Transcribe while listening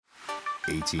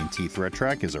AT&T Threat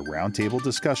Track is a roundtable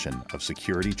discussion of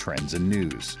security trends and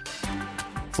news.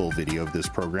 Full video of this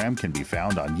program can be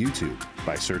found on YouTube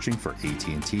by searching for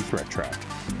AT&T Threat Track.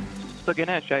 So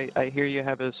Ganesh, I hear you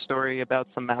have a story about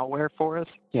some malware for us.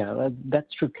 Yeah,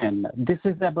 that's true, Ken. This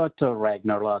is about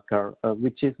Ragnarok,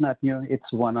 which is not new.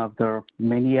 It's one of the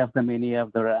many of the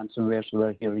ransomwares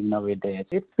we're hearing nowadays.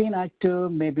 It's been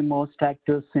active, maybe most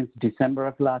active since December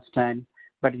of last time,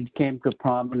 but it came to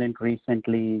prominent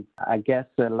recently. I guess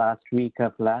last week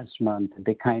of last month,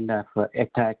 they kind of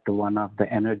attacked one of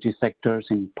the energy sectors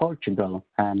in Portugal,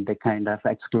 and they kind of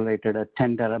exploited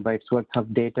 10 terabytes worth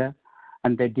of data.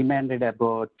 And they demanded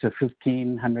about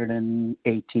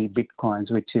 1,580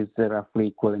 bitcoins, which is roughly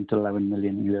equivalent to $11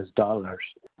 million US.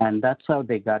 And that's how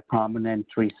they got prominent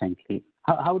recently.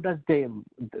 How does they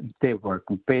work?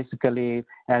 Basically,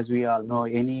 as we all know,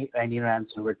 any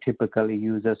ransomware typically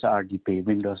uses RDP,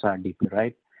 Windows RDP,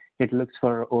 right? It looks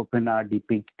for open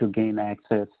RDP to gain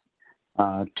access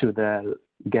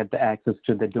get the access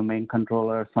to the domain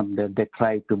controller. From there, they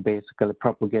try to basically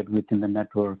propagate within the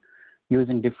network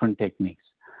using different techniques.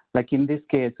 Like in this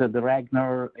case, the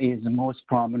Ragnar is most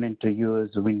prominent to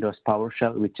use Windows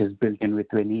PowerShell, which is built in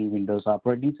with any Windows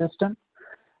operating system.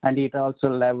 And it also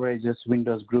leverages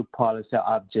Windows group policy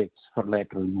objects for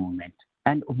lateral movement.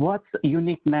 And what's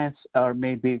uniqueness or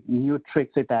maybe new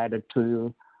tricks it added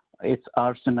to its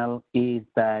arsenal is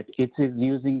that it is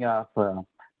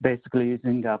basically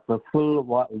using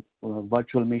full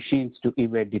virtual machines to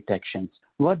evade detections.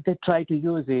 What they try to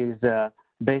use is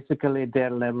basically they're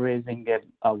leveraging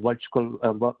Oracle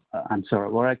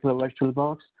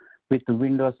VirtualBox with the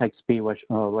Windows XP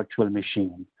virtual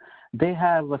machine. They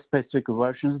have specific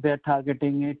versions they're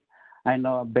targeting it. I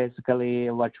know basically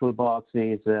VirtualBox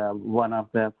is one of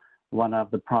the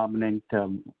prominent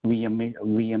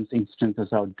VMs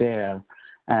instances out there,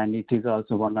 and it is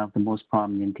also one of the most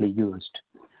prominently used.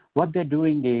 What they're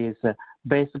doing is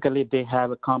basically they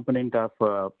have a component of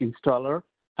installer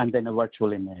and then a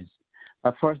virtual image.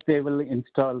 First, they will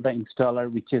install the installer,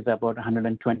 which is about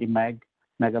 120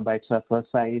 megabytes of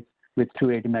size with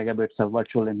 280 megabytes of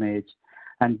virtual image.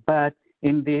 But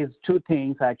in these two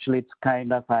things, actually, it's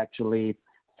kind of actually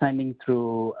sending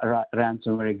through a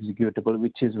ransomware executable,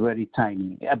 which is very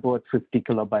tiny, about 50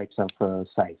 kilobytes of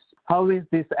size. How is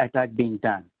this attack being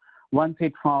done? Once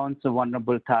it finds a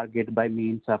vulnerable target by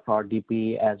means of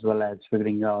RDP, as well as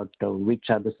figuring out which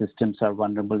other systems are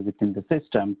vulnerable within the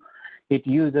system, it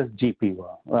uses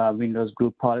GPO, Windows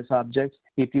Group Policy Objects.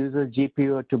 It uses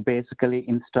GPO to basically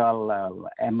install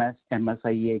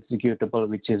MSIE executable,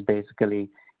 which is basically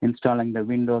installing the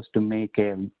Windows to make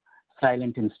a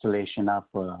silent installation of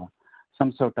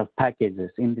some sort of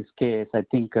packages. In this case, I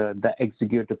think the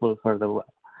executable for the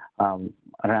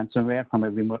ransomware from a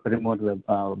remote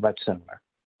web server.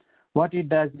 What it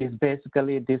does is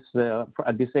basically this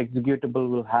executable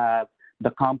will have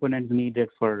the components needed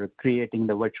for creating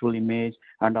the virtual image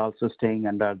and also staying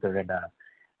under the radar.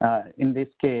 In this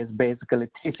case, basically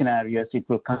three scenarios it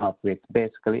will come up with.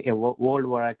 Basically, a old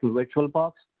Oracle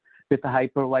VirtualBox with a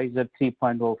hypervisor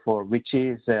 3.04, which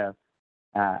is,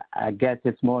 I guess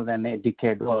it's more than a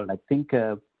decade old. I think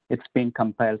it's been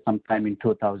compiled sometime in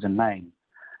 2009.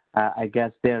 I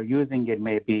guess they're using it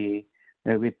maybe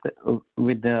with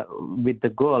the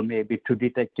goal maybe to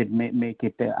detect it, make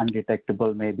it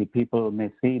undetectable. Maybe people may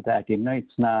see that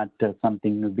it's not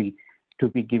something to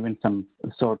be given some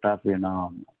sort of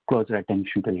closer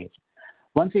attention to it.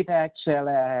 Once it acts,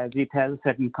 it has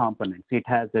certain components. It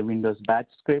has a Windows batch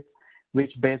script,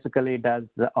 which basically does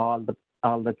all the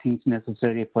things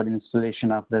necessary for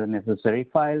installation of the necessary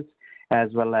files,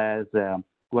 as well as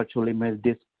virtual image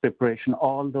disk preparation.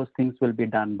 All those things will be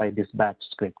done by this batch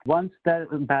script. Once the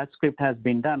batch script has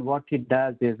been done, what it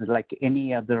does is, like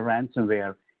any other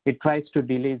ransomware, it tries to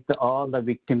delete all the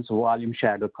victim's volume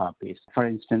shadow copies. For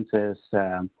instance,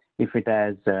 if it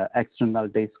has external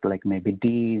disk, like maybe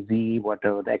D, Z,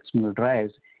 whatever the external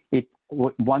drives,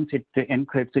 once it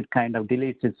encrypts, it kind of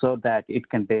deletes it so that it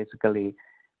can basically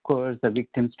coerce the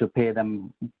victims to pay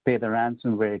the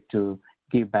ransomware to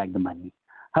give back the money.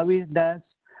 How it does,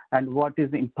 and what is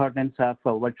the importance of a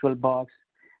VirtualBox?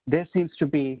 There seems to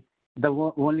be the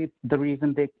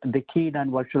reason they keyed on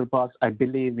VirtualBox, I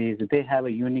believe, is they have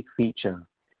a unique feature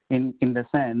in the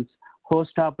sense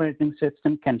host operating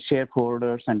system can share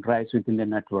folders and drives within the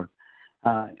network.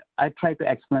 I try to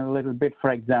explain a little bit.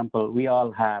 For example, we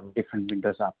all have different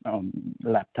Windows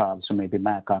laptops or maybe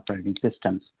Mac operating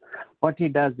systems. What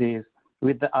it does is,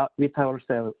 with our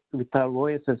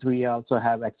OSs, we also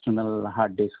have external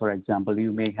hard disks. For example,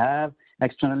 you may have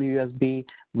external USB.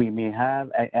 We may have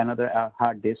another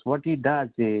hard disk. What it does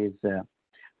is,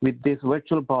 with this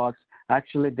VirtualBox,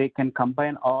 actually they can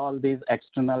combine all these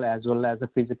external as well as the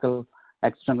physical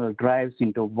external drives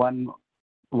into one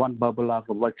bubble of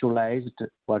a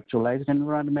virtualized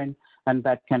environment, and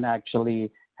that can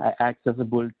actually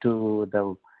accessible to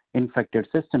the infected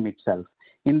system itself.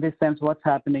 In this sense, what's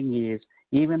happening is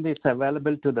even though it's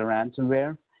available to the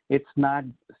ransomware, it's not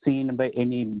seen by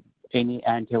any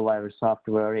antivirus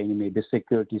software, any maybe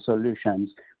security solutions,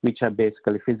 which are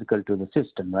basically physical to the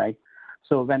system, right?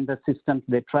 So when the systems,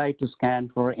 they try to scan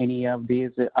for any of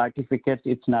these artifacts,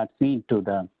 it's not seen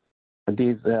to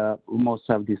most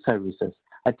of these services.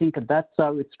 I think that's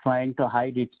how it's trying to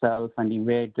hide itself and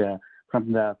evade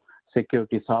from the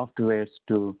security softwares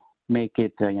to make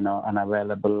it,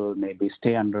 unavailable, maybe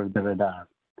stay under the radar.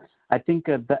 I think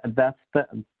that's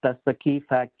the key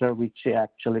factor which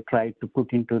actually tried to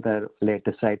put into the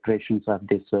latest iterations of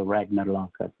this Ragnar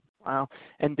Locker. Wow.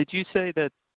 And did you say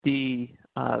that the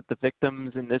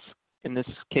victims in this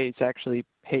case actually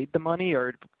paid the money,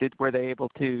 or were they able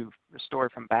to restore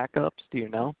from backups? Do you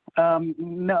know?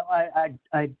 No,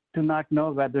 I do not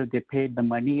know whether they paid the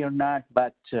money or not,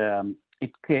 but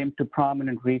it came to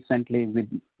prominent recently with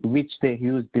which they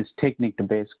used this technique to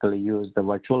basically use the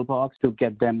VirtualBox to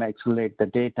get them isolate the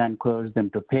data and coerce them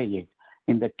to pay it.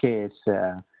 In that case,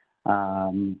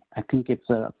 I think it's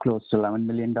close to $11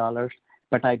 million,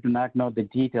 but I do not know the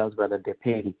details whether they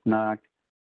paid it or not,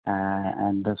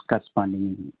 and there's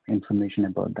corresponding information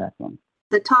about that one.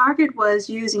 The target was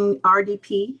using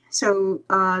RDP, so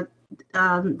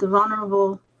the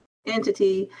vulnerable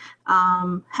entity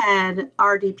had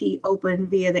RDP open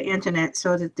via the internet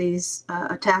so that these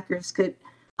attackers could,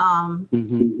 so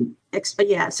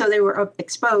they were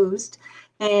exposed.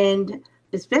 And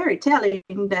it's very telling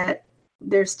that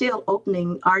they're still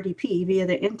opening RDP via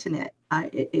the internet.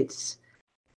 It's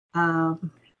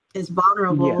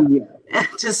vulnerable,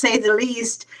 to say the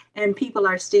least, and people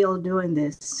are still doing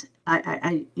this.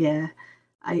 I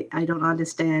don't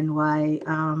understand why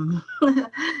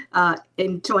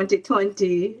in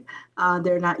 2020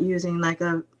 they're not using like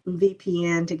a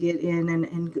VPN to get in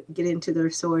and get into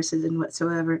their sources and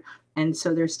whatsoever. And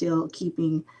so they're still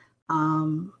keeping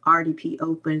RDP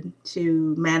open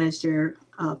to manage their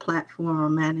platform or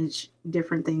manage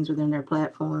different things within their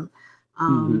platform.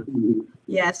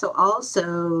 So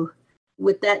also,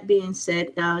 with that being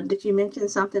said, did you mention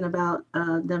something about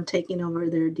them taking over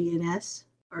their DNS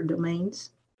or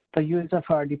domains? The use of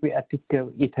RDP, I think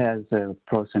it has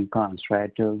pros and cons,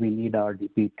 right? We need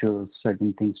RDP to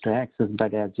certain things to access,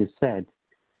 but as you said,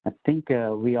 I think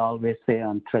we always say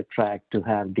on ThreatTrack to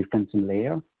have defensive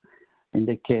layer. In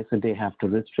the case that they have to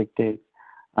restrict it,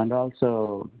 and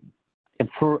also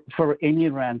for any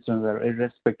ransomware,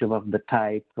 irrespective of the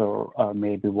type or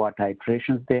maybe what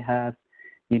iterations they have,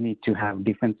 you need to have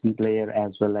defensive layer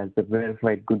as well as the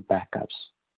verified good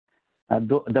backups.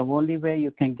 The only way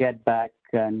you can get back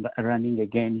and running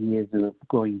again is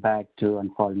going back to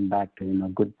and falling back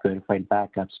to good verified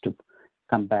backups to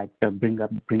come back to bring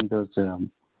those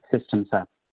systems up.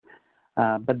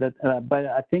 But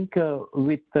I think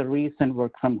with the recent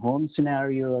work from home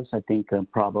scenarios, I think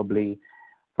probably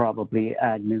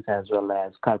admins as well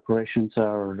as corporations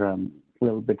are a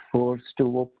little bit forced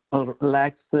to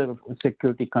relax the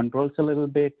security controls a little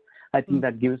bit. I think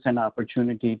that gives an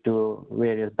opportunity to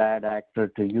various bad actors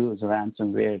to use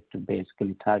ransomware to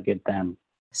basically target them.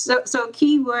 So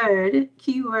keyword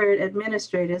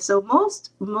administrators. So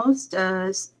most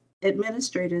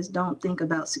administrators don't think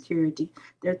about security.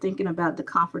 They're thinking about the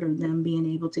comfort of them being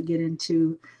able to get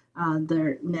into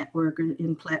their network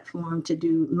and platform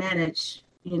to manage,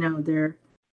 their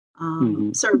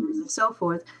servers and so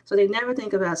forth. So they never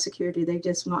think about security. They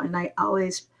just want, and I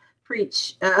always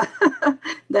preach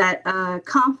that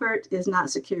comfort is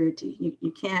not security.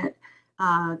 You can't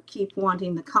keep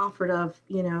wanting the comfort of,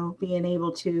 being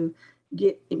able to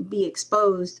be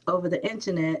exposed over the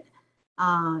internet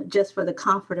just for the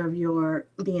comfort of your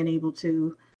being able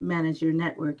to manage your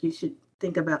network. You should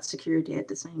think about security at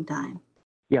the same time.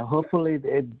 Yeah, hopefully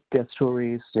the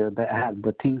stories that have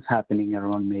the things happening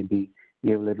around maybe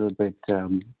give a little bit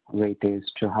weightage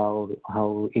to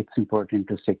how it's important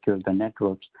to secure the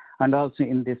networks. And also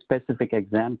in this specific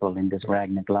example, in this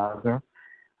Ragnar Locker,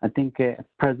 I think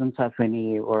presence of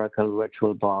any Oracle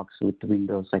VirtualBox with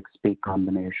Windows XP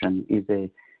combination is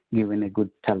given a good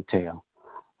telltale.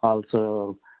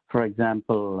 Also, for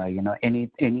example, any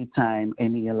time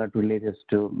any alert related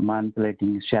to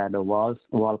manipulating shadow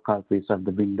wall copies of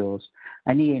the Windows,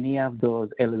 any of those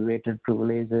elevated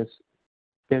privileges,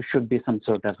 there should be some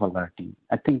sort of alerting.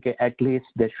 I think at least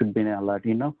there should be an alert,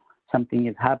 something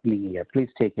is happening here. Please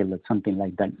take a look, something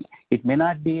like that. It may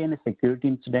not be any security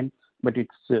incident, but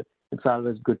it's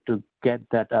always good to get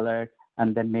that alert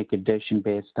and then make a decision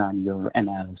based on your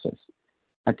analysis.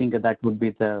 I think that would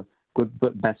be the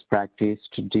best practice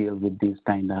to deal with these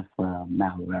kind of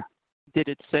malware. Did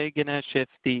it say, Ganesh, if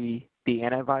the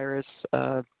antivirus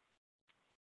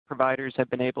providers have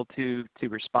been able to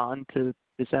respond to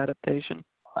this adaptation?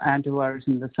 Antivirus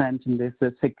in the sense in this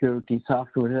security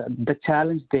software, the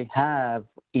challenge they have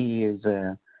is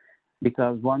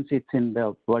because once it's in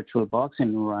the VirtualBox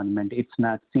environment, it's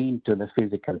not seen to the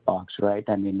physical box, right?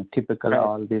 I mean, typically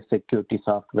all these security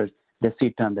software, they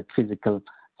sit on the physical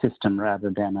system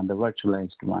rather than on the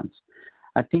virtualized ones.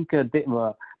 I think there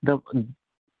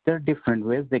are different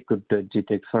ways they could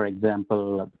detect. For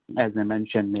example, as I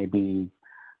mentioned, maybe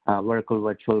Oracle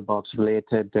VirtualBox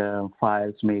related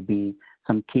files, maybe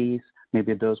some keys,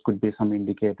 maybe those could be some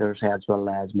indicators, as well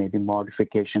as maybe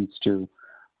modifications to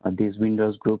these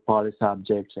Windows group policy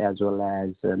objects, as well as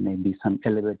maybe some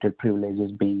elevated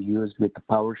privileges being used with the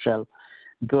PowerShell.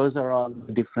 Those are all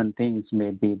different things.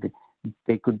 Maybe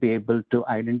they could be able to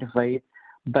identify it,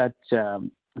 but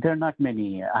there are not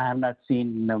many. I have not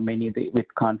seen many with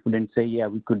confidence say, yeah,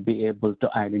 we could be able to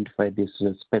identify this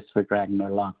specific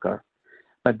Ragnar locker.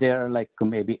 But there are like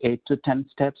maybe 8 to 10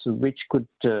 steps which could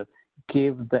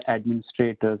give the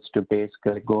administrators to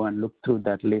basically go and look through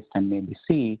that list and maybe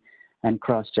see and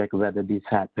cross-check whether this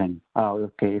happened. Oh,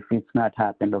 okay, if it's not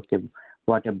happened, okay,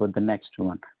 what about the next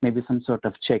one? Maybe some sort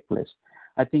of checklist.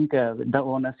 I think the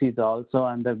onus is also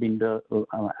on the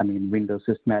Windows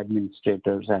system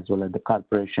administrators as well as the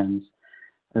corporations,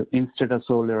 instead of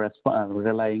solely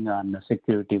relying on the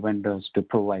security vendors to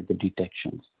provide the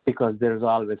detections, because there's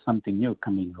always something new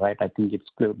coming, right? I think it's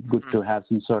good to have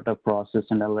some sort of process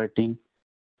and alerting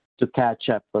to catch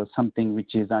up or something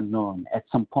which is unknown at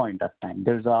some point of time.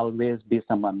 There's always be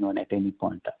some unknown at any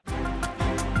point of time.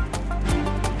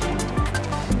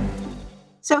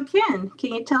 So Ken,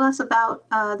 can you tell us about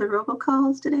the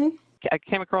robocalls today? I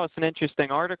came across an interesting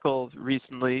article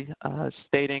recently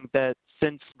stating that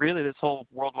since really this whole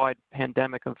worldwide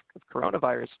pandemic of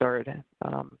coronavirus started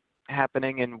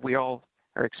happening and we all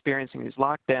are experiencing these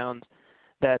lockdowns,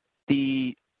 that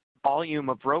the volume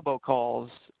of robocalls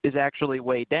is actually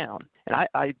way down. And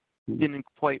I didn't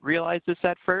quite realize this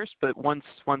at first, but once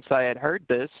I had heard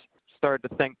this, started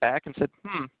to think back and said,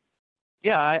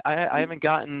 yeah, I haven't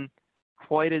gotten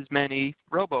quite as many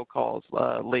robocalls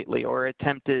lately, or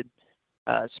attempted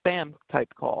spam type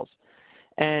calls.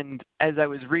 And as I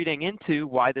was reading into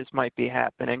why this might be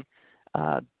happening,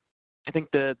 I think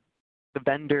the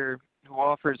vendor who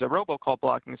offers a robocall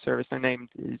blocking service, their name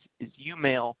is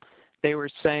Umail, they were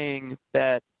saying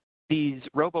that these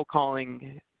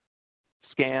robocalling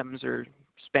scams or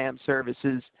spam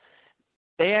services,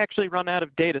 they actually run out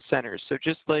of data centers. So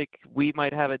just like we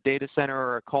might have a data center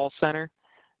or a call center,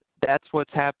 that's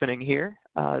what's happening here.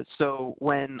 So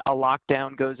when a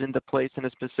lockdown goes into place in a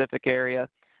specific area,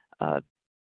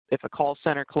 if a call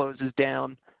center closes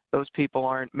down, those people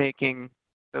aren't making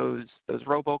those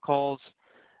robocalls,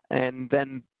 and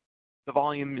then the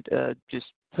volume just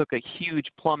took a huge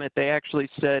plummet. They actually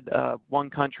said one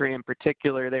country in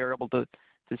particular, they were able to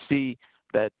see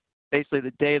that basically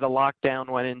the day the lockdown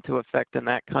went into effect in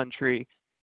that country,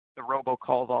 the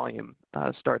robocall volume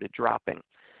started dropping.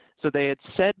 So they had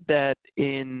said that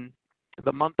in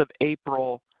the month of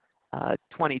April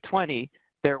 2020,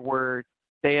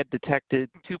 they had detected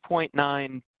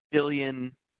 2.9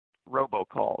 billion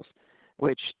robocalls,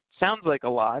 which sounds like a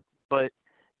lot, but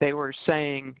they were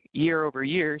saying year over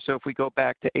year, so if we go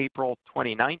back to April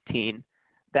 2019,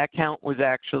 that count was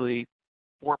actually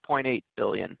 4.8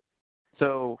 billion.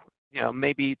 So,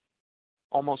 maybe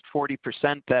almost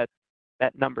 40% that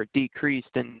number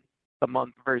decreased in the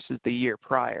month versus the year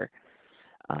prior.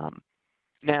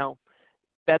 Now,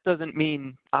 that doesn't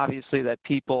mean, obviously, that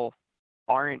people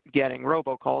aren't getting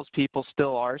robocalls. People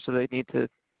still are, so they need to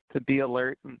be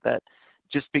alert, and that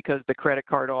just because the credit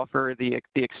card offer the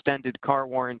extended car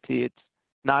warranty, it's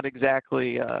not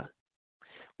exactly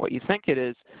what you think it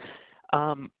is.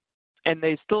 And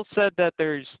they still said that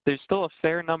there's still a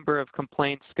fair number of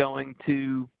complaints going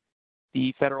to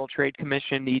the Federal Trade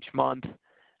Commission each month.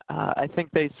 I think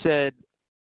they said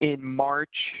in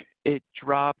March it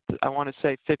dropped, I want to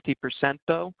say 50%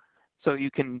 though. So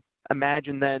you can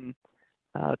imagine then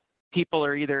people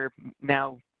are either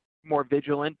now more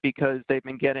vigilant because they've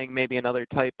been getting maybe another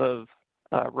type of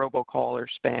robocall or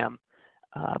spam,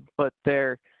 but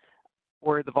the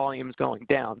volume's going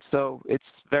down. So it's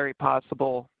very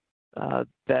possible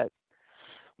that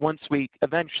once we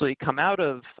eventually come out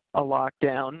of a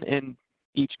lockdown in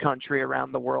each country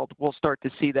around the world, we'll start to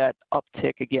see that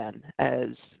uptick again as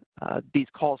these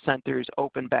call centers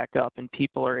open back up and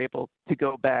people are able to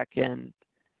go back and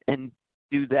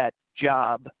do that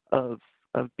job of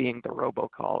being the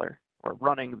robocaller or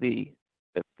running the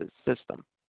system.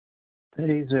 That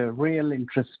is a real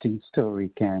interesting story,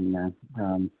 Ken.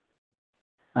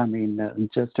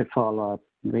 Just to follow up,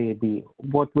 maybe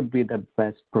what would be the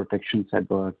best protections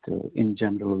about in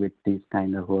general with these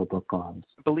kind of robocalls?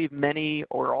 I believe many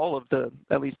or all of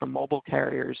at least the mobile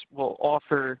carriers will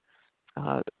offer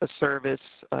a service,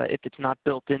 if it's not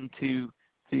built into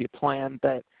the plan,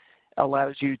 that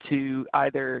allows you to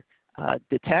either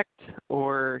detect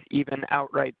or even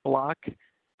outright block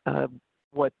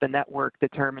what the network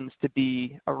determines to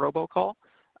be a robocall.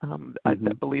 I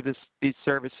believe these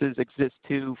services exist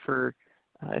too for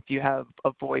if you have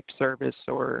a VoIP service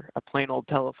or a plain old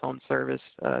telephone service,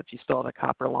 if you still have a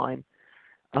copper line.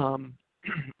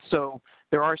 So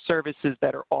there are services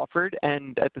that are offered,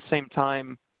 and at the same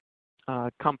time,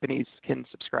 companies can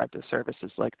subscribe to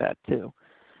services like that too.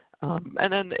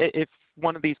 And then if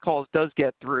one of these calls does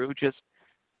get through, just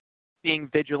being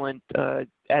vigilant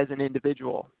as an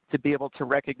individual to be able to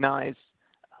recognize,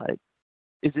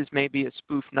 is this maybe a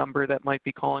spoof number that might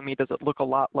be calling me? Does it look a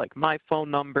lot like my phone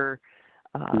number?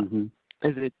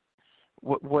 Is it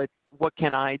what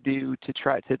can I do to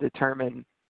try to determine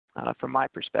from my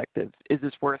perspective, is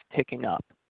this worth picking up?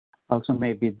 Also,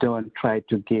 maybe don't try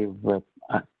to give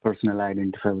personal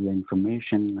identifiable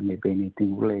information, maybe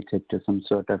anything related to some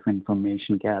sort of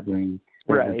information gathering.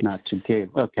 Right. Not to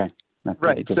give. Okay.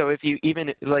 Right. So if you,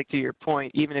 even like to your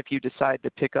point, even if you decide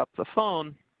to pick up the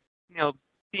phone,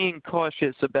 being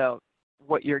cautious about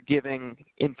what you're giving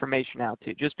information out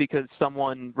to. Just because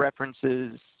someone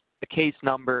references a case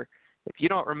number, if you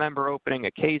don't remember opening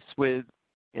a case with,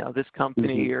 this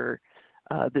company or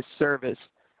this service,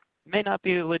 it may not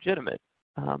be legitimate.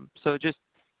 So just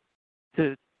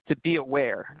to be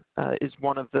aware is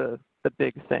one of the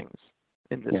big things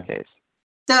in this case.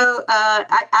 So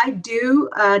I do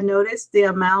notice the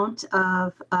amount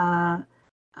of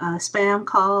spam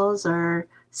calls or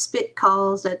spit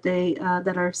calls that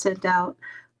that are sent out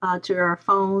to our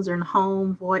phones and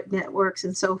home VoIP networks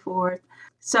and so forth.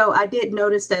 So I did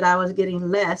notice that I was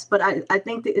getting less, but I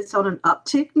think that it's on an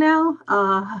uptick now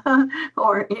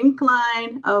or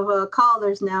incline of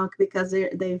callers now, because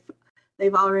they've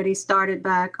already started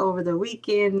back over the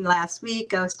weekend. Last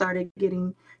week I started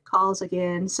getting calls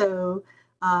again. So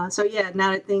yeah,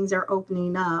 now that things are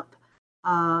opening up,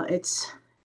 it's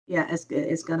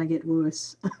gonna get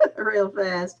worse real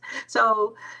fast.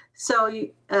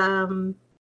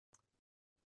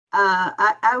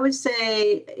 I would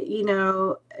say, we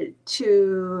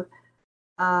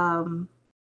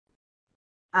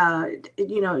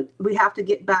have to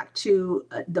get back to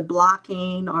the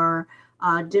blocking or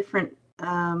different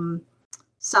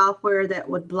software that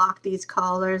would block these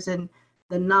callers and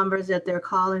the numbers that they're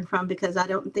calling from, because I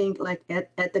don't think, like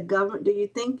at the government, do you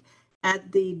think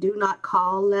at the do not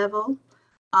call level,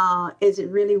 is it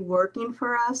really working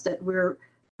for us that we're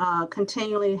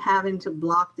continually having to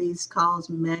block these calls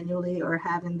manually or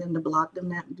having them to block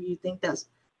them? Do you think that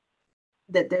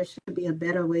there should be a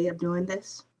better way of doing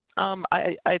this?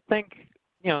 I think,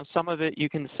 some of it you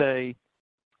can say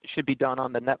should be done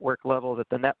on the network level, that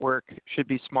the network should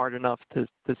be smart enough to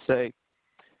say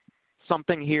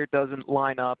something here doesn't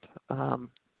line up,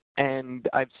 and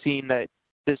I've seen that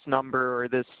this number or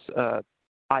this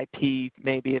IP,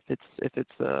 maybe if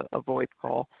it's a VoIP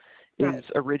call, is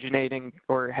originating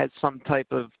or has some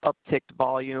type of upticked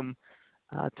volume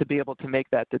to be able to make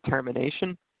that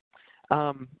determination.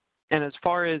 And as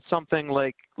far as something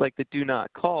like the do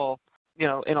not call,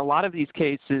 in a lot of these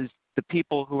cases, the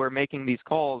people who are making these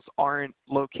calls aren't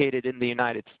located in the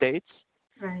United States.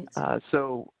 Right.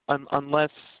 So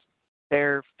unless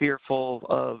they're fearful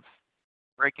of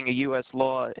breaking a U.S.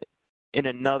 law in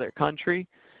another country,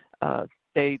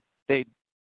 they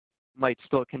might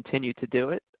still continue to do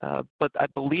it. But I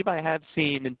believe I have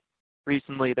seen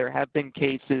recently there have been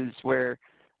cases where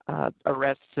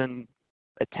arrests and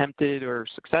attempted or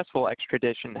successful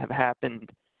extradition have happened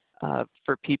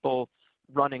for people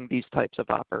running these types of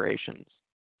operations.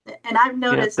 And I've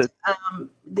noticed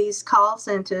these call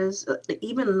centers,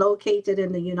 even located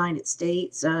in the United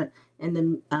States, in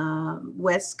the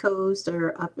West Coast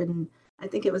or up in, I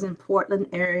think it was in Portland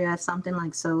area, something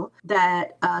like so,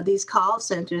 that these call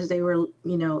centers, they were,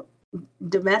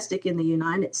 domestic in the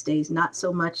United States, not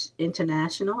so much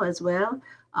international as well,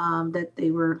 that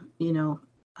they were,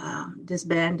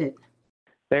 disbanded.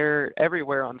 They're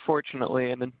everywhere,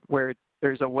 unfortunately, and then where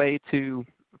there's a way to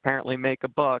apparently make a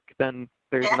buck, then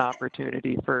there's an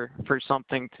opportunity for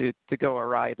something to go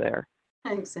awry there.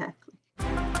 Exactly.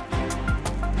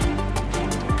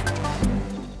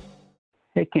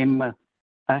 Hey, Kim,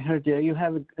 I heard you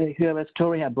have a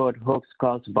story about Hoax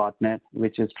Calls botnet,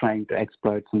 which is trying to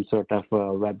exploit some sort of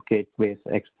web gateway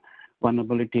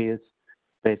vulnerabilities,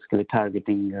 basically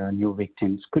targeting new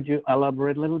victims. Could you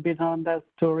elaborate a little bit on that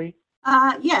story?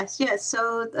 Yes.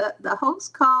 So the Hoax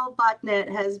Call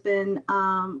botnet has been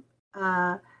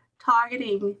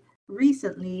targeting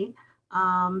recently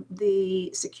the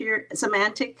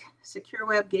semantic secure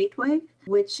web gateway,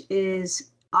 which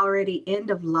is already end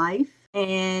of life.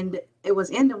 And it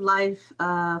was end of life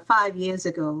 5 years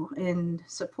ago, and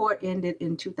support ended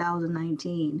in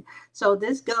 2019. So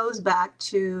this goes back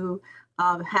to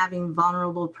having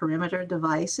vulnerable perimeter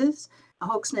devices.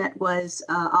 Hoaxnet was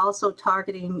also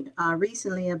targeting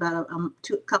recently, about a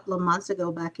couple of months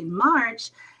ago, back in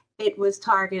March, it was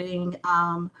targeting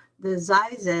the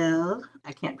Zyxel,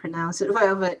 I can't pronounce it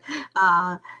well, but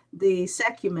the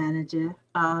SecuManager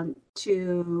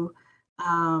to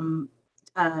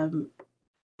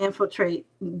infiltrate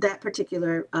that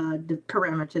particular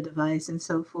perimeter device and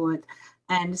so forth.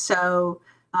 And so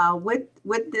with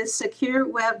this secure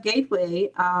web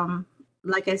gateway,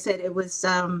 like I said, it was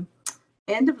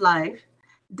end of life.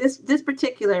 This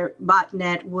particular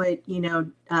botnet would,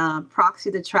 proxy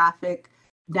the traffic,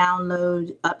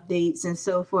 download updates, and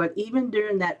so forth. Even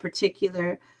during that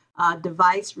particular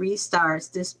device restarts,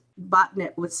 this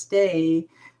botnet would stay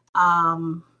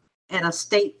at a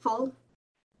stateful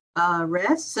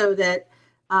rest so that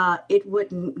it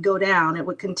wouldn't go down. It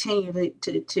would continue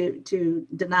to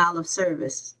denial of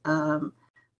service,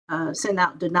 send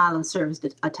out denial of service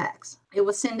attacks. It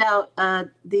would send out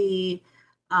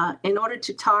in order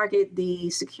to target the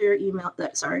secure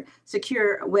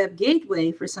web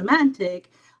gateway for Symantec,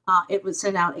 it would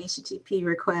send out HTTP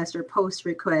request or post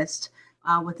request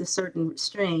with a certain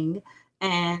string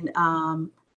and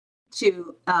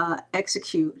to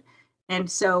execute. And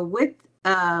so with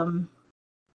and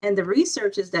the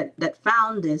researchers that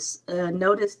found this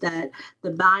noticed that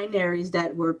the binaries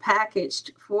that were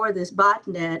packaged for this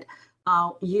botnet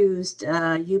used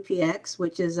UPX,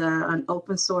 which is an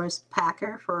open source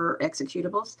packer for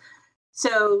executables.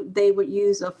 So they would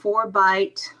use a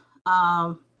 4-byte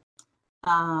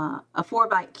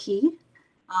key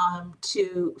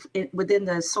within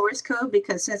the source code,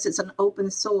 because since it's an open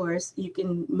source, you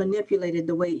can manipulate it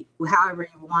however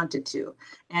you want it to.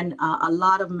 And a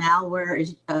lot of malware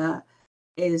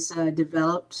is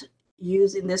developed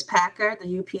using this packer, the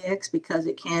UPX, because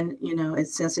it can,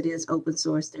 since it is open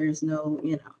source, there's no,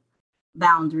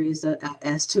 boundaries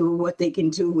as to what they can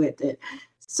do with it.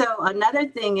 So another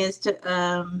thing is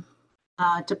to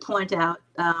point out,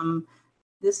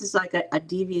 this is like a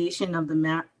deviation of the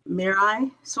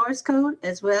Mirai source code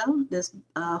as well, this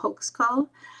Hoax Call.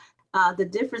 The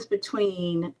difference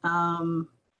between the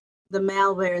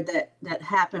malware that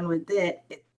happened with it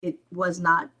was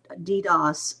not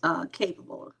DDoS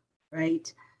capable,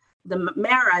 right? The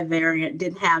Mirai variant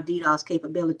didn't have DDoS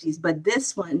capabilities, but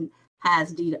this one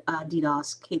has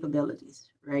DDoS capabilities,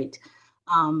 right?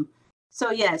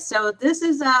 So this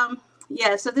is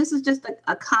just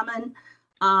a common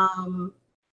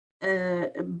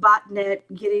botnet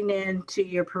getting into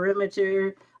your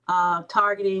perimeter,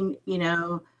 targeting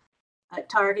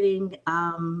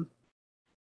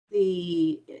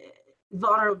the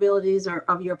vulnerabilities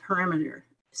of your perimeter.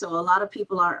 So a lot of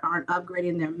people aren't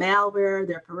upgrading their malware,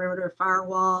 their perimeter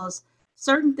firewalls,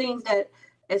 certain things that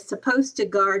is supposed to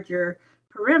guard your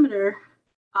perimeter.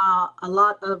 A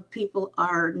lot of people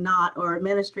are not, or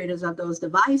administrators of those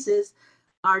devices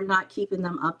are not keeping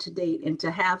them up to date. And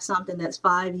to have something that's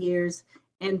 5 years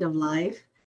end of life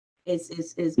is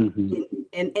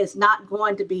and it's not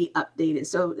going to be updated.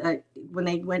 So when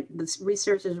the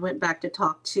researchers went back to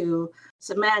talk to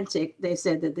Symantec, they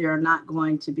said that they are not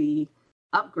going to be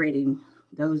upgrading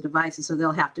those devices, so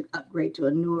they'll have to upgrade to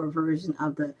a newer version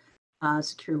of the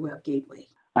secure web gateway.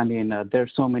 I mean,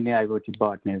 there's so many IoT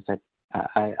botnets that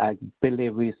I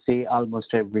believe we see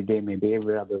almost every day, maybe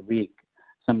every other week,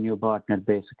 some new botnet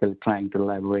basically trying to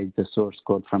leverage the source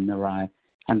code from Mirai,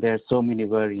 and there are so many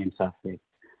variants of it.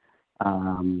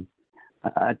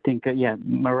 I think,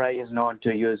 Mirai is known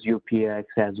to use UPX,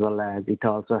 as well as it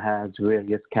also has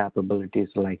various capabilities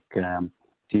like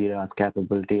DDoS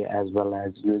capability, as well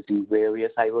as using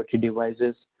various IoT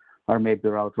devices or maybe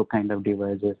router kind of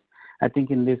devices. I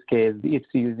think in this case,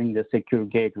 it's using the secure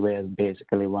gateway as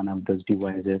basically one of those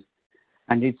devices.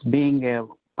 And it's being a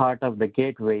part of the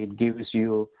gateway, it gives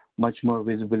you much more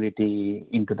visibility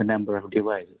into the number of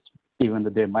devices, even though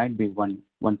there might be one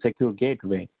secure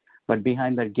gateway. But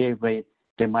behind that gateway,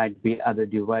 there might be other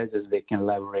devices they can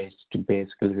leverage to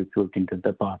basically recruit into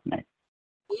the botnet.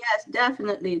 Yes,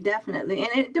 definitely, definitely. And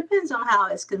it depends on how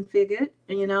it's configured,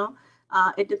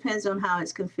 it depends on how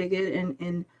it's configured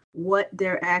and what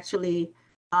they're actually,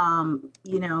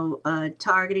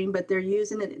 targeting, but they're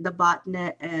using the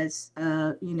botnet as,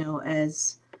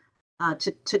 as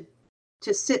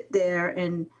to sit there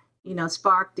and,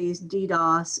 spark these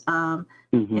DDoS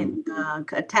and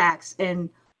attacks. And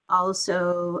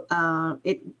also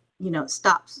it,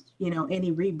 stops,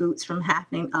 any reboots from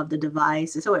happening of the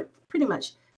device. And so it pretty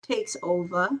much takes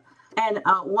over. And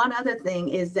one other thing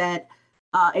is that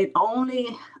it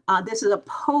only, this is a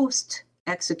post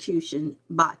execution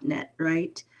botnet,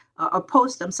 right? Or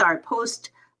post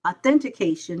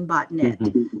authentication botnet.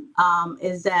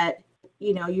 Is that,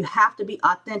 you have to be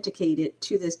authenticated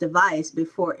to this device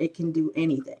before it can do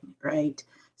anything, right?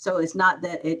 So it's not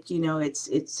that it's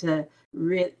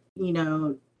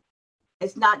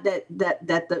not that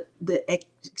the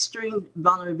extreme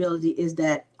vulnerability is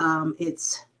that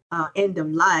it's end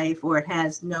of life, or it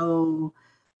has no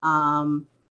bug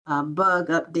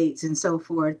updates and so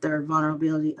forth, or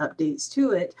vulnerability updates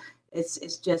to it.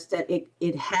 It's just that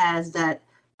it has that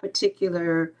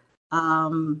particular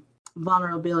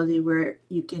vulnerability where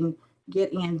you can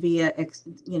get in via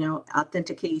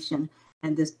authentication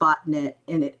and this botnet,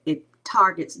 and it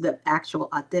targets the actual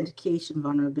authentication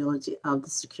vulnerability of the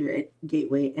secure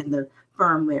gateway and the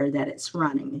firmware that it's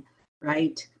running,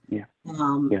 right? Yeah.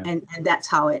 And that's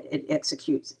how it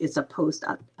executes. It's a post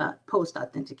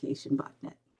authentication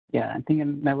botnet. Yeah, I think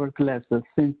nevertheless,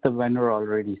 since the vendor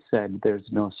already said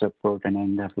there's no support and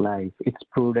end of life, it's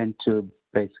prudent to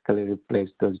basically replace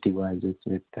those devices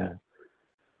with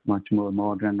much more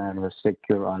modern or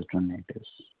secure alternatives.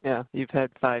 Yeah, you've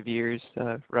had 5 years,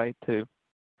 right, to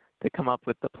come up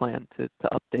with the plan to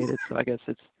update it. So I guess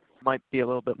it might be a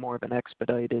little bit more of an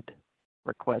expedited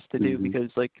request to do, because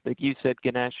like you said,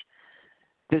 Ganesh,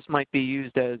 this might be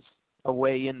used as a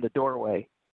way in the doorway.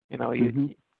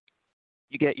 You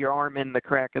get your arm in the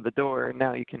crack of the door, and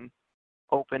now you can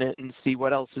open it and see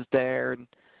what else is there, and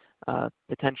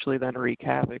potentially then wreak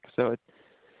havoc. So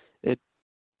it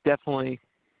definitely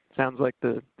sounds like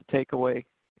the takeaway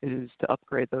is to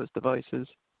upgrade those devices.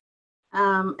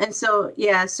 And so,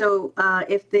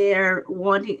 if they're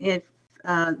wanting, if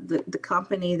the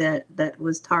company that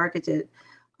was targeted,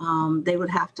 they would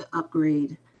have to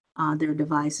upgrade their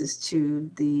devices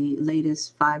to the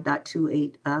latest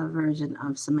 5.28 version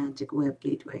of Symantec Web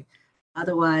Gateway.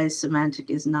 Otherwise, Symantec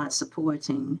is not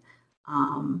supporting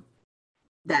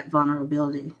that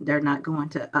vulnerability. They're not going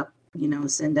to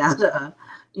send out a,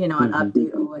 an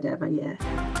update or whatever. Yeah.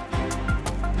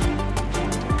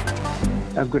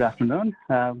 Good afternoon.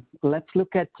 Let's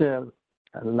look at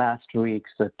last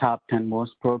week's top 10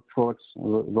 most probe ports,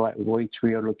 which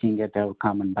we are looking at our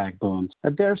common backbones.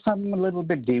 There are some little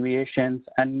bit deviations,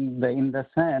 and in the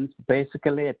sense,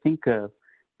 basically, I think the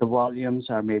volumes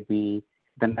are maybe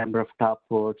the number of top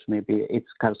ports, maybe its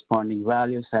corresponding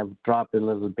values have dropped a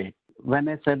little bit. When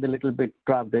I said a little bit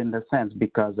dropped in the sense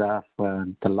because of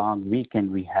the long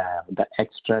weekend we have, the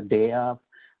extra day off,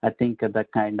 I think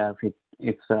that kind of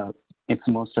it's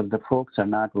most of the folks are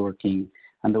not working,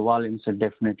 and the volumes are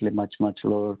definitely much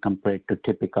lower compared to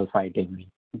typical 5-day week.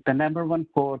 The number one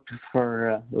port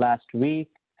for last week,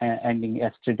 ending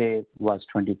yesterday, was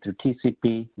 23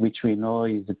 TCP, which we know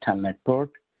is a Telnet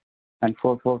port, and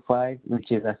 445,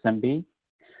 which is SMB.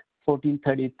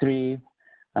 1433,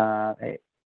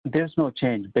 there's no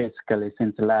change basically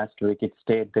since last week. It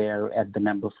stayed there at the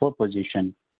number 4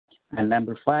 position. And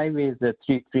number 5 is the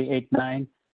 3389.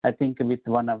 I think with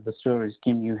one of the stories,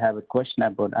 Kim, you have a question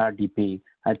about RDP.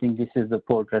 I think this is the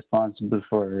port responsible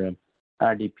for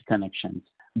RDP connections.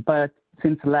 But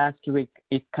since last week,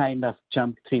 it kind of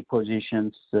jumped 3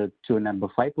 positions to number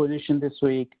 5 position this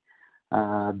week.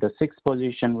 The 6th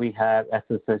position, we have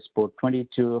SSH port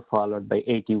 22, followed by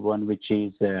 81, which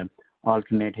is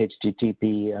alternate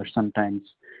HTTP, or sometimes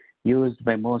used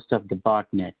by most of the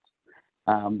botnets.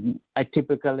 I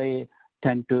typically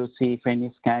tend to see if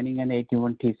any scanning an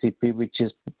 81 TCP, which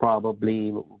is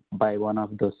probably by one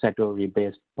of the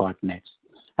Satori-based botnets.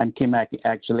 And Kim,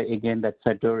 actually, again, that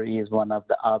Satori is one of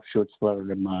the offshoots for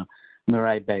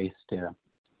Mirai-based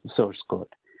source code.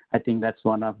 I think that's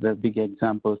one of the big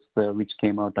examples which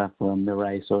came out of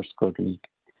Mirai source code leak.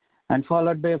 And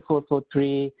followed by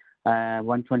 443,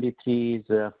 123 is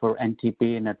for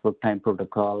NTP, Network Time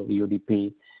Protocol,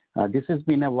 UDP. This has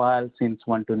been a while since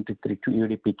 123 to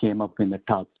UDP came up in the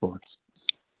top ports.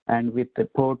 And with the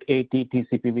port 80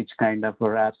 TCP, which kind of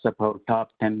wraps up our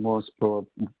top 10 most probe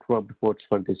ports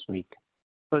for this week.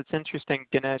 Well, it's interesting,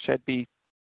 Ganesh. I'd be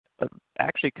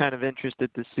actually kind of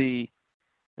interested to see,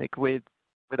 like with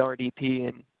with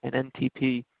RDP and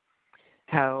NTP,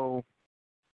 how,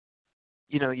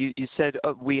 you said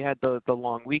we had the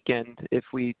long weekend. If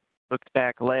we looked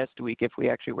back last week, if we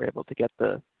actually were able to get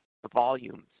the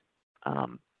volumes,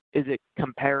 is it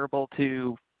comparable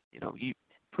to, you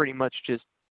pretty much just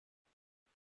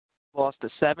lost a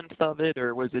seventh of it,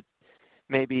 or was it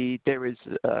maybe there was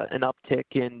an uptick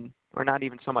in, or not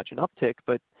even so much an uptick,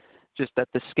 but just that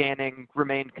the scanning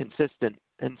remained consistent,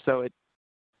 and so it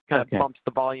kind of bumps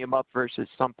the volume up versus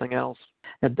something else?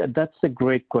 That's a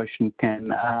great question,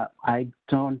 Ken. I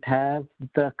don't have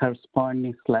the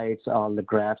corresponding slides or the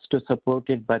graphs to support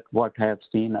it, but what I have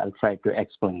seen, I'll try to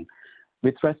explain.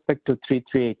 With respect to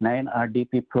 3389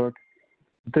 RDP port,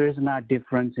 there is not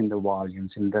difference in the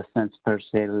volumes in the sense per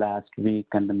se last week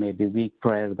and maybe week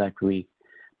prior that week.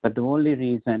 But the only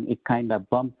reason it kind of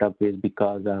bumped up is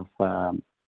because of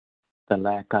the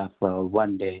lack of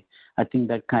 1 day. I think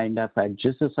that kind of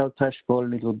adjusts our threshold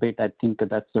a little bit. I think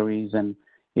that's the reason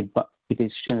it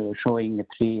is showing a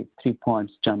three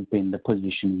points jump in the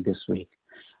position this week.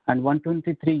 And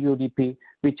 123 UDP,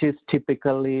 which is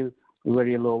typically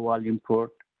very low volume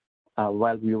port,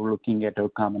 while we were looking at our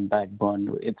common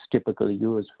backbone, it's typically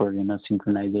used for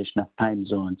synchronization of time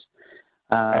zones.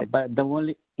 But the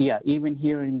only, even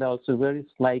here in the also very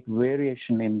slight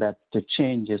variation in that the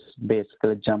changes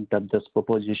basically jumped up this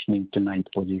positioning to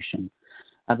 9th position.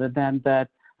 Other than that,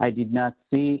 I did not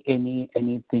see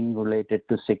anything related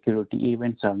to security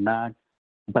events or not,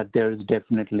 but there is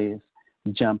definitely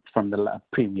jump from the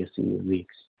previous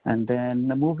weeks. And then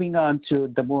moving on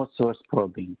to the more source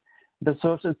probing. The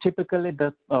sources, typically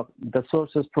the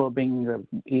sources probing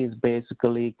is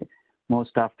basically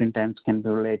most oftentimes can be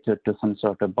related to some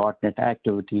sort of botnet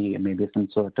activity, maybe some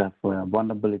sort of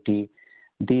vulnerability.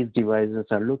 These devices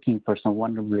are looking for some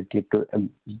vulnerability to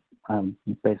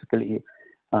basically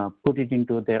put it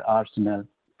into their arsenal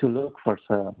to look for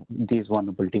these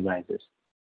vulnerable devices.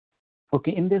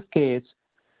 Okay, in this case,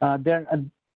 there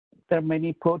are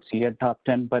many ports here, top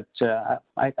 10, but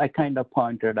I kind of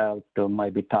pointed out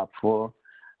maybe top 4.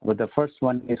 But the first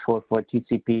one is for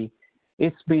TCP.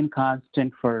 It's been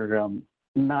constant for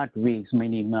not weeks,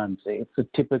 many months.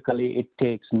 Typically, it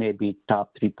takes maybe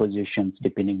top 3 positions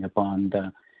depending upon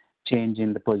the change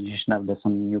in the position of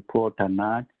some new port or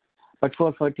not. But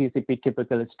for TCP,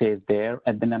 typically stays there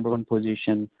at the number 1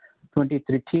 position.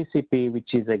 23 TCP,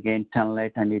 which is again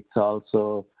Telnet, and it's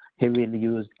also heavily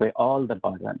used by all the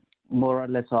botnets, more or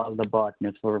less all the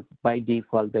botnets. For by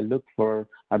default, they look for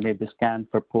or maybe scan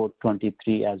for port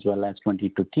 23 as well as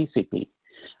 22 TCP.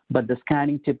 But the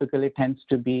scanning typically tends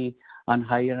to be on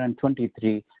higher end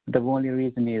 23. The only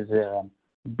reason is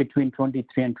between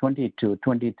 23 and 22.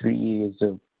 23 is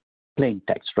plain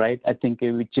text, right? I think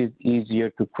which is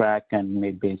easier to crack and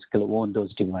may basically own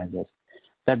those devices.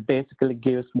 That basically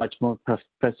gives much more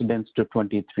precedence to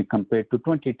 23 compared to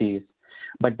 22,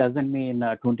 but doesn't mean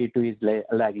 22 is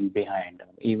lagging behind.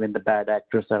 Even the bad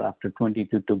actors are after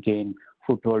 22 to gain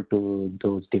foothold to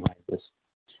those devices,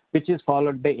 which is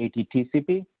followed by 80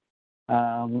 TCP,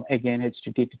 again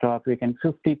HTTP traffic, and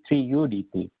 53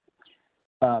 UDP.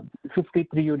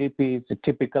 53 UDP is a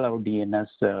typical of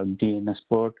DNS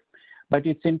port, but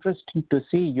it's interesting to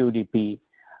see UDP.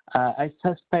 I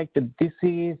suspect this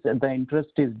is the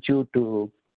interest is due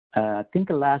to I think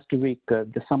last week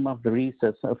some of the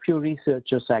research, a few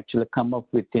researchers actually come up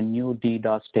with a new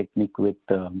DDoS technique with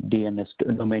DNS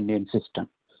domain name system.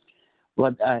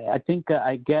 Well,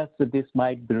 I guess this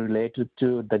might be related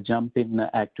to the jump in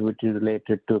activity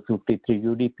related to 53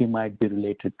 UDP might be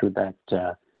related to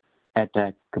that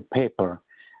attack paper.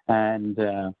 And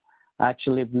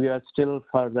actually, we are still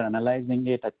further analyzing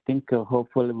it. I think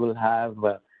hopefully we'll have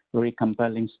a very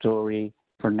compelling story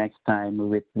for next time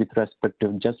with respect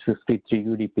to just 53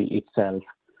 UDP itself,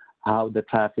 how the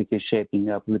traffic is shaping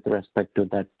up with respect to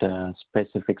that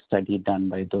specific study done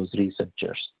by those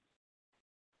researchers.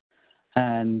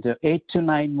 And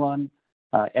 8291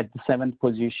 at the 7th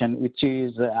position, which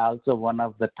is also one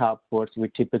of the top ports we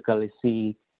typically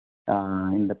see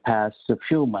in the past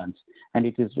few months. And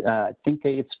it is, I think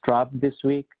it's dropped this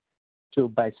week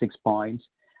by 6 points.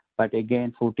 But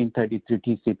again,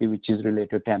 1433 TCP, which is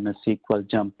related to MS SQL,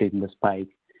 jumped in the spike,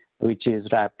 which is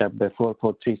wrapped up by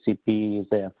 443 CP,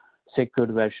 is a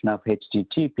secured version of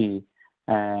HTTP.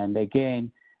 And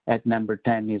again, at number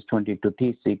 10 is 22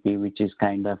 TCP, which is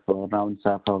kind of rounds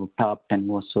off our top 10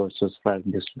 most sources for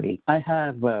this week. I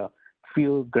have a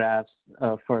few graphs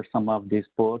for some of these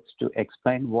ports to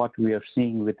explain what we are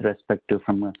seeing with respect to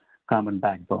from a common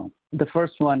backbone. The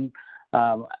first one,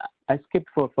 I skipped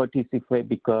 44 TCP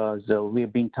because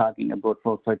we've been talking about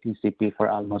 44 TCP for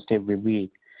almost every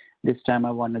week. This time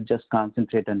I want to just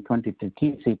concentrate on 23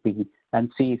 TCP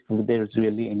and see if there's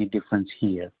really any difference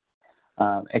here.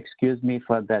 Excuse me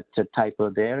for that typo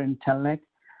there in Telnet.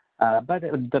 But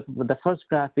the first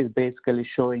graph is basically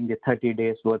showing the 30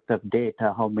 days worth of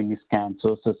data, how many scan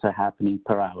sources are happening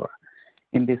per hour.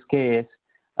 In this case,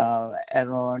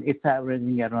 it's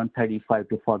averaging around 35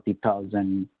 to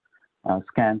 40,000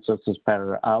 scan sources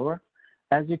per hour.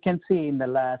 As you can see in the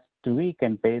last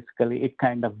weekend, basically it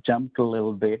kind of jumped a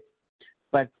little bit.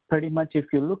 But pretty much if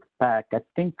you look back, I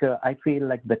think I feel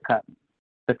like the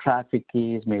traffic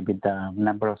is, maybe the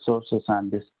number of sources on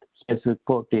this specific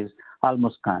port is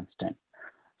almost constant.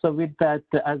 So with that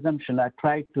assumption, I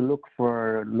tried to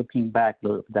looking back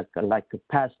like the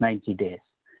past 90 days.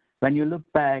 When you look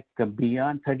back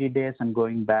beyond 30 days and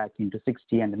going back into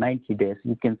 60 and 90 days,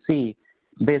 you can see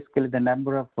basically the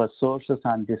number of sources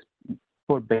on this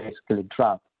port basically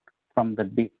dropped from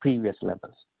the previous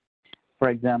levels. For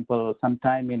example,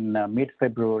 sometime in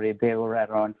mid-February, they were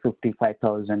around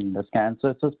 55,000 scan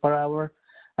sources per hour.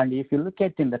 And if you look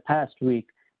at in the past week,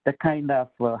 they're kind of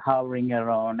hovering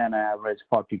around an average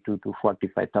 42 to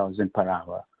 45,000 per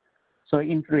hour. So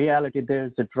in reality,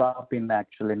 there's a drop in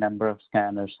actually number of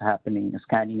scanners happening,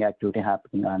 scanning activity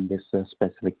happening on this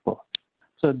specific port.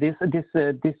 So this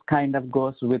kind of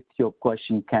goes with your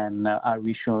question: are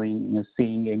we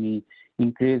seeing any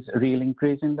real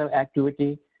increase in the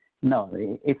activity? No,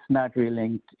 it's not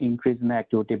really increase in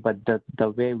activity, but the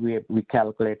way we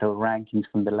calculate our rankings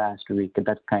from the last week,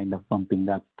 that's kind of bumping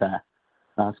up the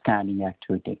scanning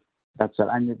activity. That's all.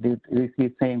 And this is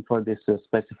the same for this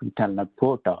specific Telnet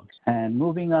portal. And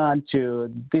moving on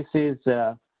to, this is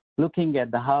looking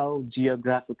at how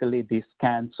geographically these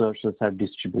scan sources are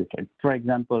distributed. For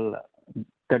example,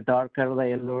 the darker the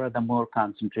yellow, the more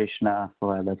concentration of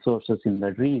the sources in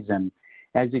the region.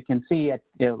 As you can see,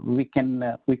 we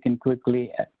can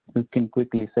quickly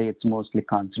say it's mostly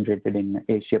concentrated in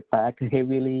Asia Pac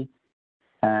heavily,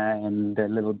 and a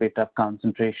little bit of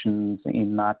concentrations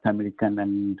in North American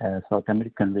and South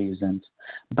American regions.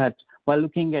 But while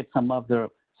looking at some of the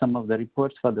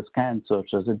reports for the scan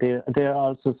sources, there are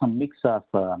also some mix of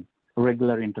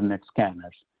regular internet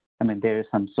scanners. I mean, there is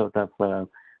some sort of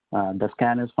the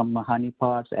scanners from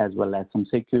honeypots, as well as some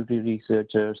security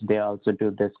researchers. They also do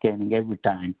the scanning every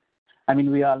time. I mean,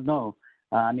 we all know,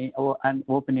 on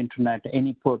open internet,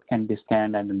 any port can be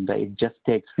scanned, and it just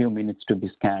takes few minutes to be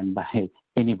scanned by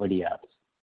anybody else.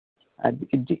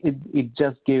 It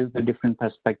just gives a different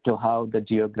perspective how the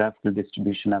geographical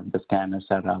distribution of the scanners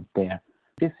are out there.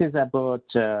 This is about,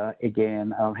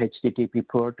 again, our HTTP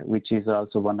port, which is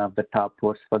also one of the top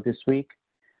ports for this week.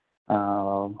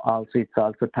 It's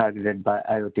also targeted by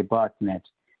IoT botnet.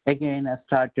 Again, I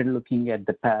started looking at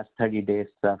the past 30 days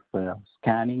of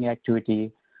scanning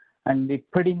activity, and it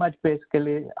pretty much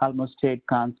basically almost stayed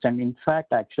constant. In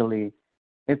fact, actually,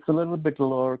 it's a little bit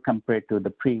lower compared to the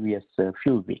previous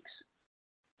few weeks.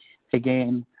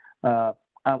 Again,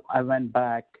 I went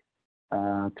back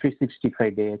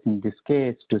 365 days in this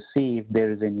case to see if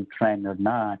there is any trend or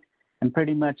not. And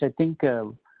pretty much, I think,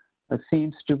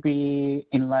 seems to be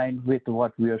in line with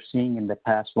what we are seeing in the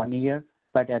past 1 year,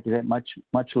 but at a much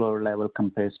lower level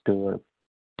compared to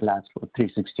last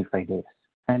 365 days.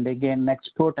 And again,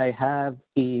 next port I have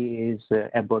is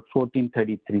about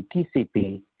 1433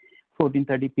 TCP.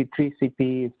 1433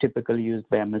 TCP is typically used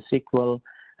by MS SQL,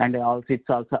 and it's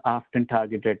also often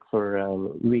targeted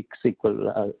for weak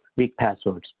SQL, weak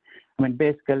passwords. I mean,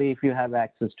 basically, if you have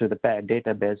access to the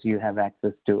database, you have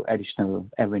access to additional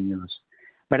avenues.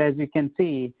 But as you can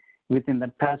see, within the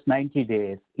past 90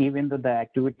 days, even though the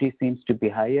activity seems to be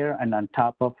higher and on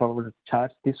top of our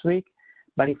charts this week,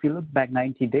 but if you look back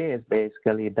 90 days,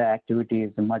 basically, the activity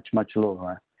is much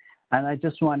lower. And I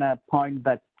just want to point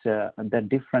that the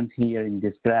difference here in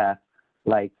this graph,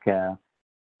 like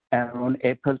around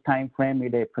April timeframe,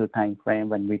 mid-April timeframe,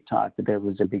 when we talked, there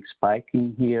was a big spike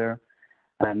in here,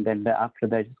 and then after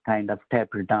that, it's kind of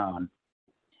tapered down.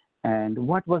 And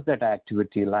what was that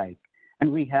activity like?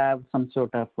 And we have some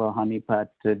sort of honeypot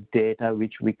data,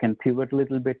 which we can pivot a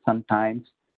little bit sometimes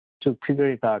to figure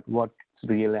it out what's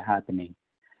really happening.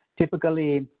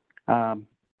 Typically,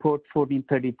 port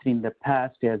 1433 in the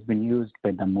past has been used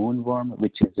by the moonworm,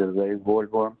 which is a very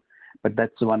old worm, but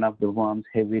that's one of the worms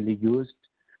heavily used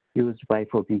by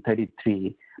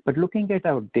 1433. But looking at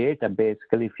our data,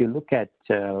 basically, if you look at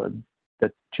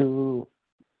the two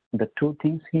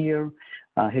things here,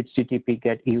 HTTP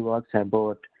GET evokes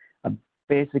about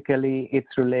basically,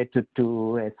 it's related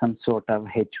to some sort of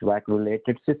HVAC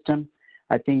related system.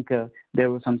 I think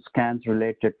there were some scans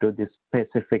related to this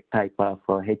specific type of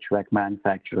HVAC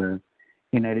manufacturer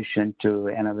in addition to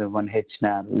another one,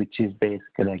 HNAB, which is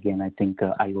basically, again, I think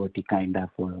IoT kind of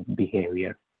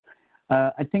behavior.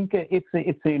 I think it's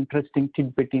an interesting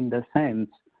tidbit in the sense,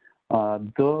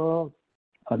 though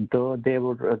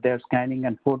they're scanning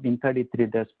on 1433,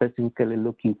 they're specifically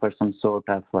looking for some sort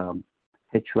of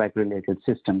HVAC-related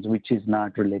systems, which is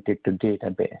not related to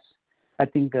database. I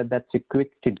think that's a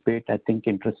quick tidbit. I think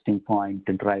interesting point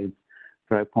to drive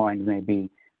point maybe.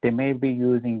 They may be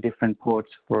using different ports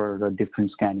for the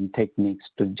different scanning techniques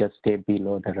to just stay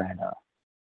below the radar.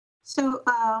 So,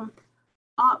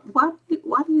 why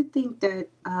do you think that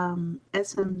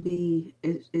SMB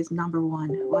is number one?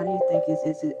 Why do you think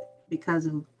is it because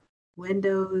of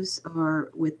Windows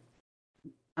or with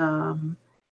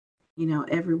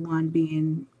everyone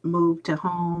being moved to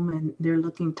home and they're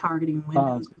targeting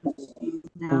Windows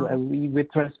now?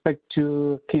 With respect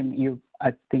to Kim,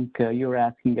 I think you're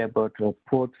asking about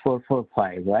port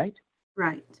 445, right?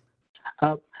 Right.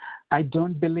 I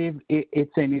don't believe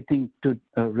it's anything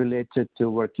related to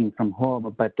working from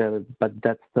home, but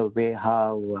that's the way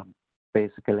how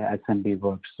basically SMB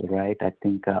works, right? I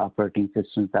think operating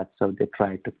systems, that's how they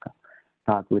try to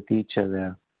talk with each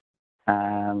other.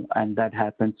 And that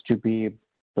happens to be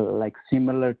like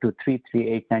similar to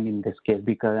 3389 in this case,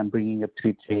 because I'm bringing up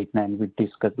 3389. We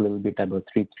discussed a little bit about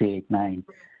 3389.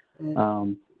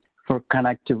 For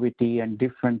connectivity and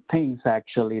different things,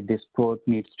 actually, this port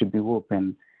needs to be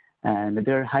open. And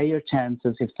there are higher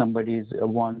chances if somebody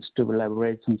wants to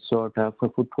leverage some sort of a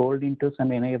foothold into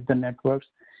any of the networks,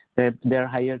 there are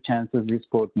higher chances this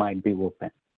port might be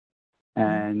open.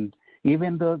 And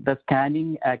even though the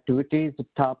scanning activities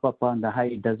top up on the high,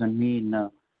 it doesn't mean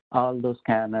all those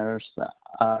scanners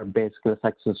are basically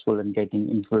successful in getting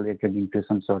infiltrated into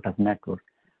some sort of network.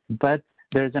 But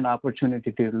there's an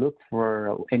opportunity to look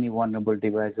for any vulnerable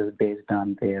devices based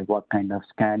on what kind of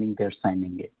scanning they're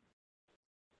signing it.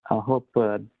 I hope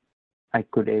I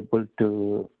could able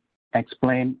to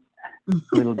explain a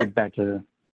little bit better.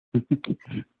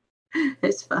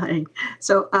 It's fine.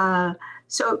 So,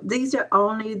 so these are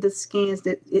only the scans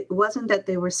that it wasn't that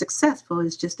they were successful.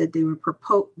 It's just that they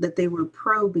were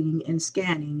probing and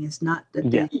scanning. It's not that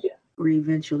they were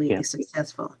eventually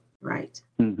successful, right?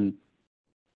 Mm-hmm.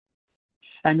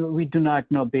 And we do not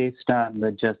know based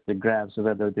on just the graphs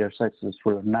whether they're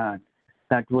successful or not.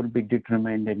 That would be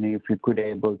determined, and if you could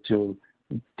able to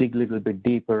dig a little bit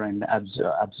deeper and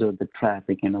observe the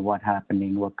traffic, what's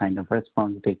happening, what kind of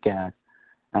response they get.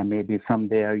 And maybe from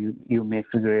there, you may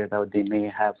figure it out. They may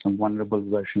have some vulnerable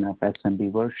version of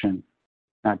SMB version,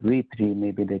 not V3.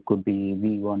 Maybe they could be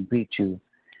V1, V2.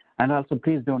 And also,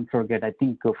 please don't forget, I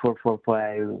think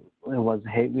 445 was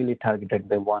heavily targeted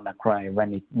by WannaCry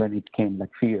when it came like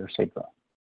few years ago.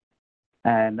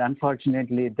 And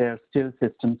unfortunately, there are still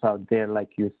systems out there, like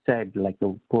you said, like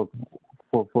the port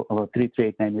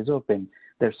 3389 is open.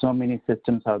 There's so many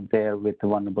systems out there with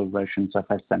vulnerable versions of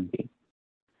SMB.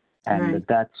 And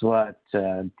that's what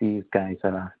these guys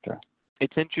are after.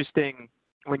 It's interesting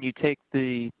when you take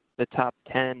the top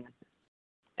 10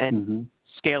 and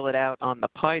scale it out on the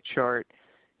pie chart,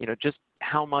 just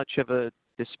how much of a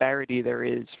disparity there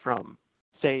is from,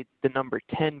 say, the number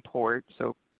 10 port,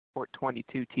 so port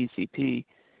 22 TCP,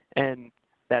 and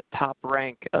that top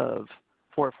rank of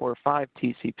 445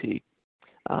 TCP.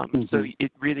 So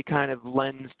it really kind of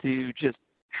lends to just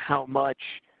how much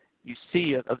you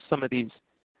see of some of these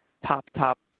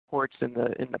top ports in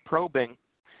the probing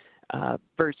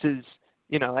versus,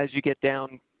 as you get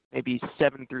down maybe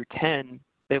 7 through 10,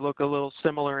 they look a little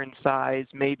similar in size,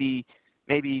 maybe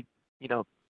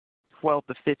 12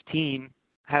 to 15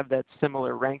 have that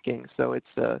similar ranking. So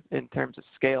it's in terms of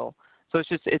scale. So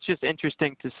it's just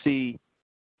interesting to see,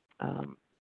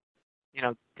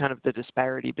 kind of the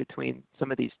disparity between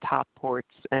some of these top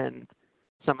ports and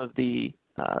some of the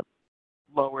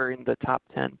lower in the top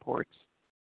 10 ports.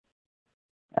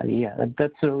 Yeah,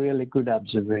 that's a really good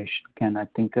observation, Ken. I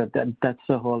think that's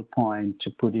the whole point, to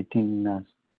put it in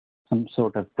some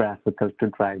sort of graphical to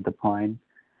drive the point.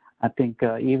 I think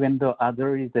even though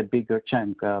other is a bigger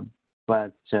chunk,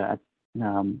 but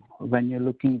when you're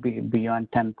looking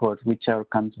beyond 10 ports, whichever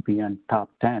comes beyond top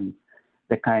 10,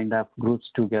 they kind of groups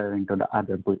together into the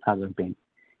other bin.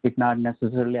 It's not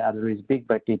necessarily other is big,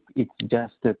 but it's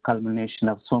just a culmination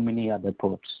of so many other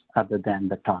ports other than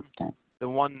the top 10. The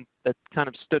one that kind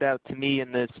of stood out to me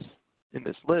in this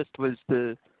list was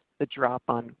the drop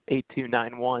on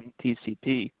 8291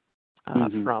 TCP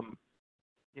from,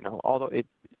 although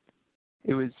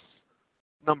it was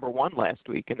number 1 last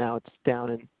week, and now it's down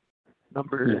in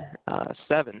number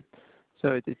 7.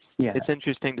 So it's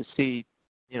interesting to see,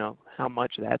 how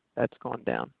much that's gone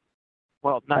down.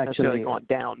 Well, not necessarily gone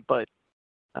down, but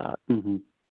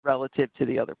relative to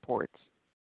the other ports.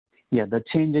 Yeah, the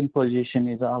change in position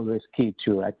is always key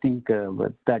too. I think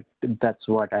that's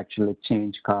what actually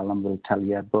change column will tell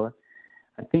you about.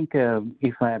 I think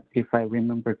if I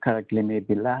remember correctly,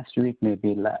 maybe last week,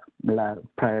 maybe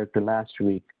prior to last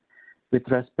week, with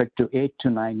respect to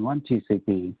 8291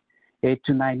 TCP,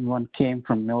 8291 came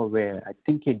from nowhere. I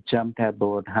think it jumped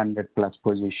about 100 plus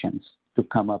positions to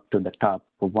come up to the top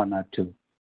for 1 or 2.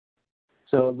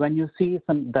 So when you see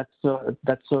that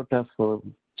sort of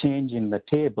change in the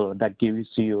table, that gives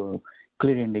you a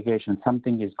clear indication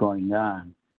something is going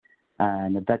on.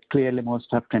 And that clearly most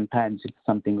often times it's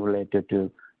something related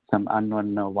to some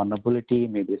unknown vulnerability,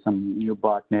 maybe some new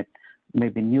botnet,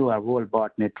 maybe new or old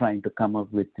botnet trying to come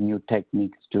up with new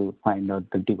techniques to find out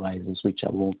the devices which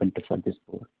are open for this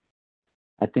port.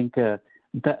 I think that's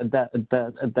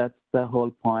the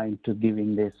whole point to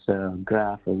giving this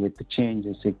graph with the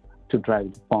changes to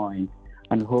drive the point.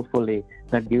 And hopefully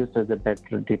that gives us the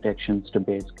better detections to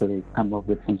basically come up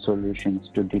with some solutions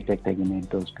to detect again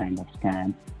those kind of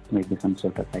scans, maybe some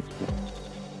sort of exploits.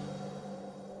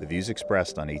 The views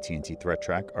expressed on AT&T Threat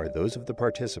Track are those of the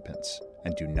participants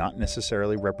and do not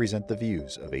necessarily represent the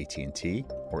views of AT&T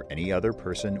or any other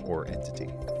person or entity.